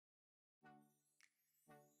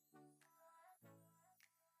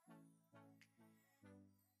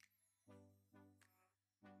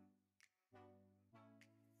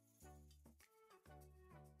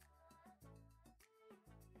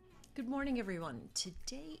Good morning, everyone.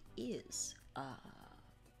 Today is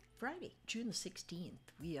Friday, June the 16th.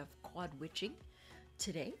 We have quad witching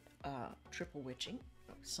today, triple witching.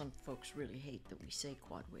 Some folks really hate that we say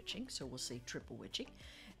quad witching, so we'll say triple witching.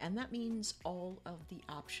 And that means all of the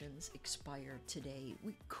options expire today.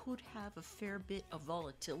 We could have a fair bit of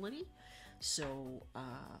volatility, so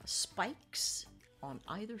spikes on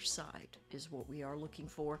either side is what we are looking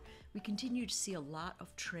for. We continue to see a lot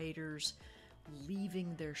of traders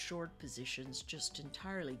leaving their short positions, just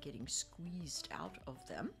entirely getting squeezed out of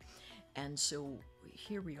them. And so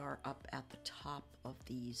here we are up at the top of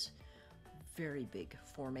these very big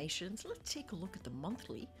formations. Let's take a look at the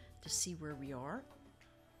monthly to see where we are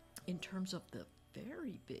in terms of the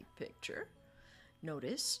very big picture.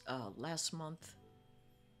 Notice last month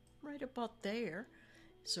right about there,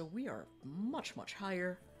 so we are much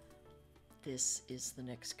higher. This is the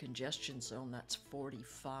next congestion zone. That's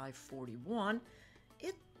 45, 41.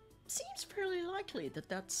 It seems fairly likely that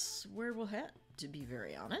that's where we'll head, to be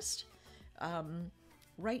very honest.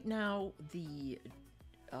 Right now, the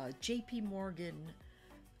JP Morgan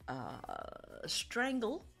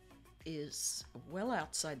strangle is well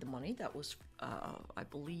outside the money. That was, I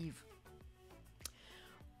believe,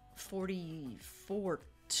 44.20,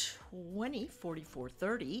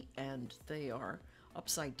 44.30, and they are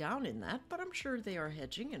upside down in that, but I'm sure they are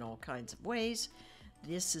hedging in all kinds of ways.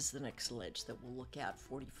 This is the next ledge that we'll look at,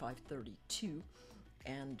 45.32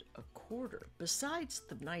 and a quarter, besides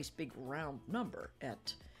the nice big round number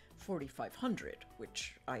at 4,500,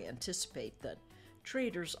 which I anticipate that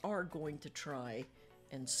traders are going to try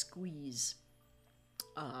and squeeze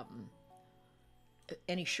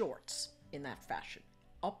any shorts in that fashion.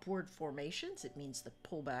 Upward formations, it means the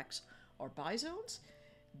pullbacks are buy zones.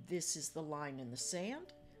 This is the line in the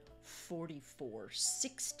sand,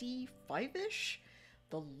 44.65-ish.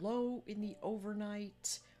 The low in the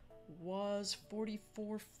overnight was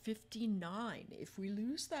 44.59. If we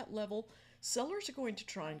lose that level, sellers are going to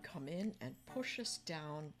try and come in and push us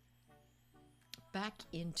down back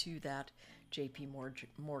into that JP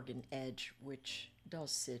Morgan edge, which does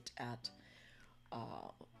sit at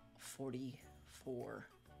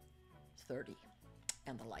 44.30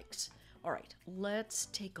 and the likes. All right, let's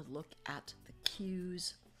take a look at the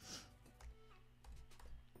Qs.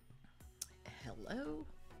 Hello.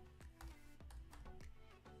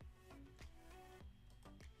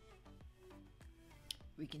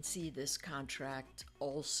 We can see this contract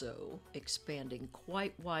also expanding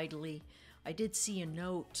quite widely. I did see a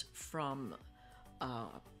note from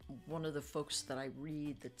one of the folks that I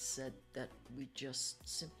read that said that we just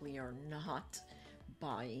simply are not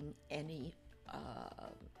buying any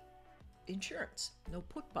insurance, no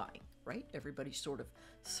put buying, right? Everybody's sort of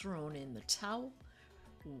thrown in the towel.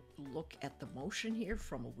 Look at the motion here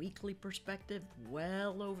from a weekly perspective,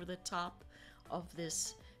 well over the top of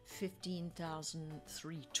this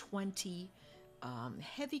 15,320.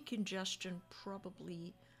 Heavy congestion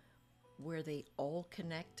probably where they all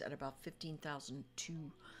connect at about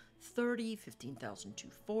 15,230,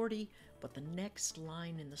 15,240, but the next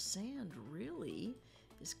line in the sand really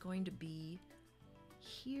is going to be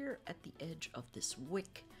here at the edge of this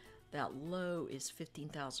wick. That low is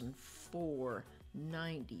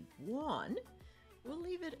 15,491. We'll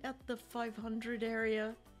leave it at the 500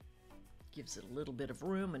 area. Gives it a little bit of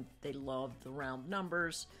room, and they love the round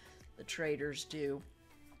numbers. The traders do.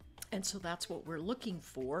 And so that's what we're looking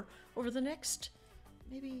for over the next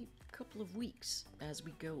maybe couple of weeks as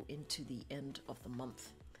we go into the end of the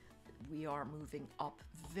month. We are moving up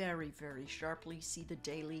very sharply. See the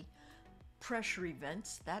daily pressure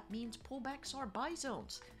events. That means pullbacks are buy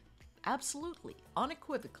zones. Absolutely,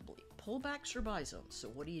 unequivocally, pullbacks are buy zones. So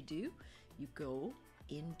what do? You go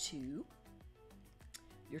into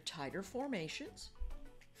your tighter formations,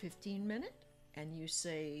 15-minute, and you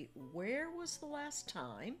say, where was the last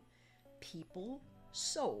time people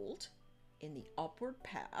sold in the upward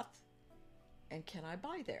path, and can I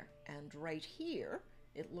buy there? And right here,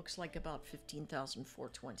 it looks like about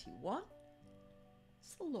 15,421.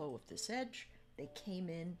 It's the low of this edge. They came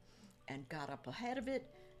in and got up ahead of it,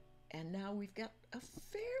 and now we've got a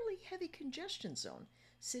fairly heavy congestion zone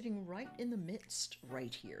sitting right in the midst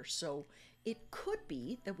right here. So it could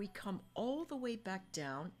be that we come all the way back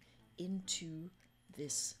down into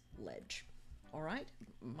this ledge. All right,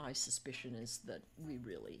 my suspicion is that we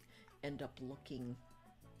really end up looking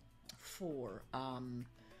for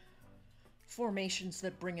formations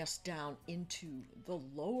that bring us down into the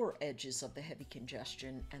lower edges of the heavy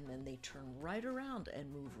congestion, and then they turn right around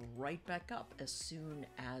and move right back up as soon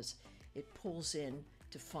as it pulls in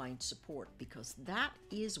to find support, because that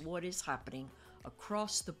is what is happening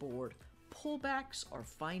across the board pullbacks are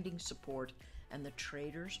finding support and the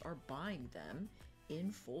traders are buying them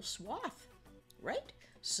in full swath, right?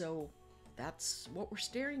 So that's what we're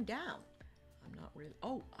staring down. I'm not really,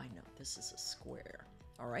 oh, I know, this is a square.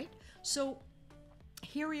 All right, so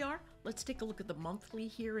here we are. Let's take a look at the monthly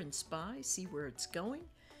here in SPY, see where it's going.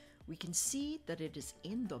 We can see that it is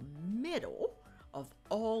in the middle of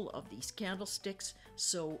all of these candlesticks.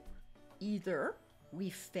 So either we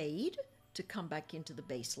fade to come back into the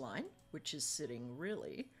baseline, which is sitting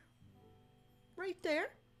really right there,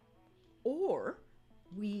 or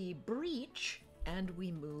we breach and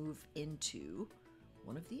we move into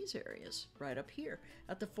one of these areas right up here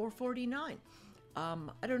at the 449.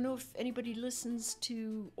 I don't know if anybody listens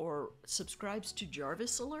to or subscribes to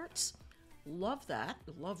Jarvis alerts. Love that.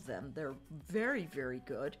 Love them. They're very, very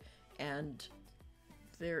good. And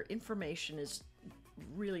their information is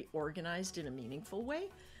really organized in a meaningful way.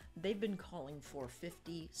 They've been calling for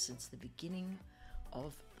 50 since the beginning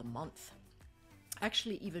of the month.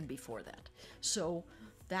 Actually, even before that. So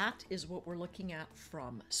that is what we're looking at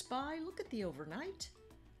from SPY. Look at the overnight.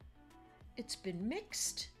 It's been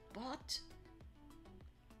mixed, but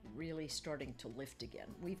really starting to lift again.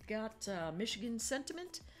 We've got Michigan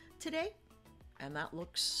sentiment today, and that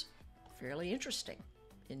looks fairly interesting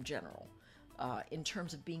in general in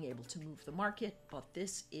terms of being able to move the market. But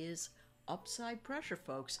this is upside pressure,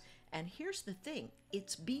 folks. And here's the thing.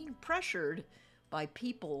 It's being pressured by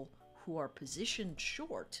people who are positioned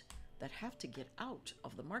short that have to get out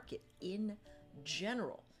of the market in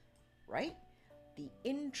general, right? The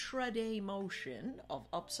intraday motion of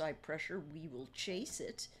upside pressure, we will chase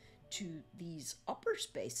it to these upper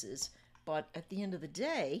spaces, but at the end of the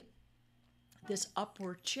day, this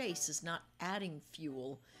upward chase is not adding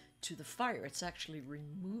fuel to the fire. It's actually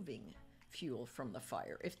removing fuel from the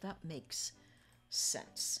fire, if that makes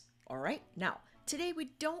sense. All right, now, today we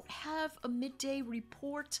don't have a midday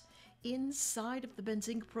report inside of the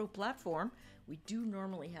Benzinga Pro platform. We do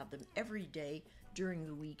normally have them every day during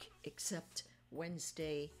the week, except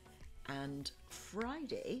Wednesday and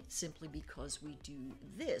Friday, simply because we do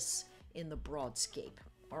this in the broadscape.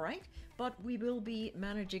 All right, but we will be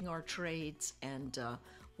managing our trades and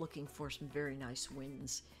looking for some very nice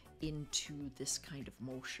wins into this kind of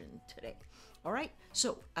motion today. All right,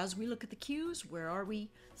 so as we look at the cues, where are we?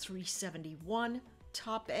 371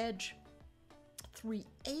 top edge,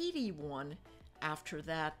 381 after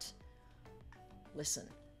that. Listen,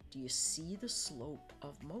 do you see the slope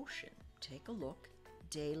of motion? Take a look.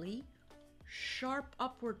 Daily, sharp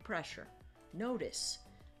upward pressure. Notice,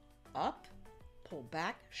 up, pull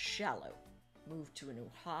back, shallow. Move to a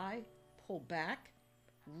new high, pull back,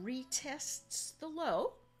 retests the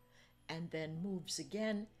low, and then moves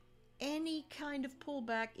again. Any kind of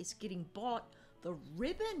pullback is getting bought. The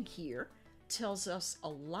ribbon here tells us a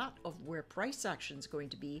lot of where price action is going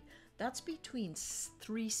to be. That's between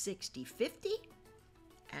 360.50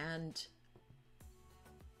 and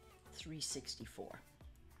 364.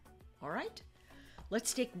 All right,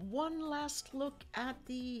 let's take one last look at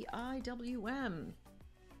the IWM.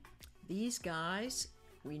 These guys,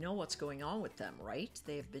 we know what's going on with them, right?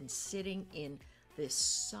 They have been sitting in this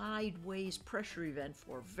sideways pressure event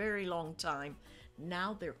for a very long time.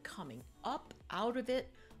 Now they're coming up out of it.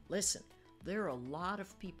 Listen, there are a lot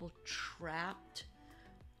of people trapped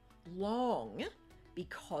long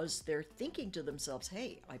because they're thinking to themselves,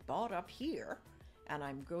 hey, I bought up here and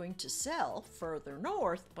I'm going to sell further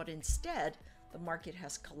north, but instead the market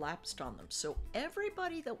has collapsed on them. So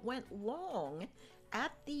everybody that went long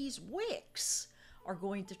at these wicks are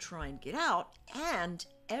going to try and get out, and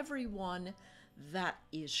everyone that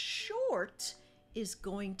is short is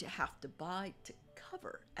going to have to buy to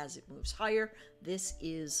cover as it moves higher. This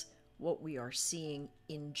is what we are seeing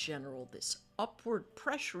in general, this upward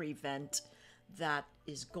pressure event that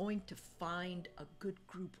is going to find a good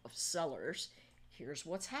group of sellers. Here's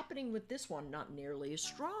what's happening with this one, not nearly as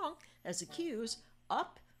strong as the Qs.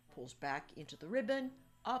 Up, pulls back into the ribbon,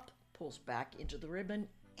 up, pulls back into the ribbon,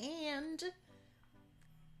 and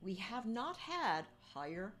we have not had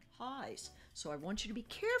higher highs. So I want you to be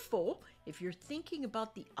careful if you're thinking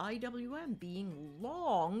about the IWM being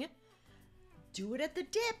long. Do it at the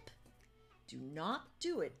dip. Do not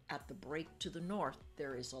do it at the break to the north.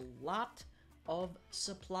 There is a lot of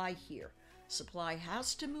supply here. Supply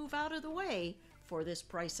has to move out of the way for this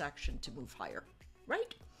price action to move higher,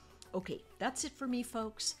 right? Okay, that's it for me,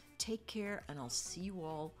 folks. Take care, and I'll see you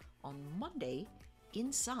all on Monday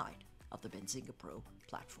inside of the Benzinga Pro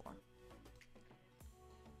platform.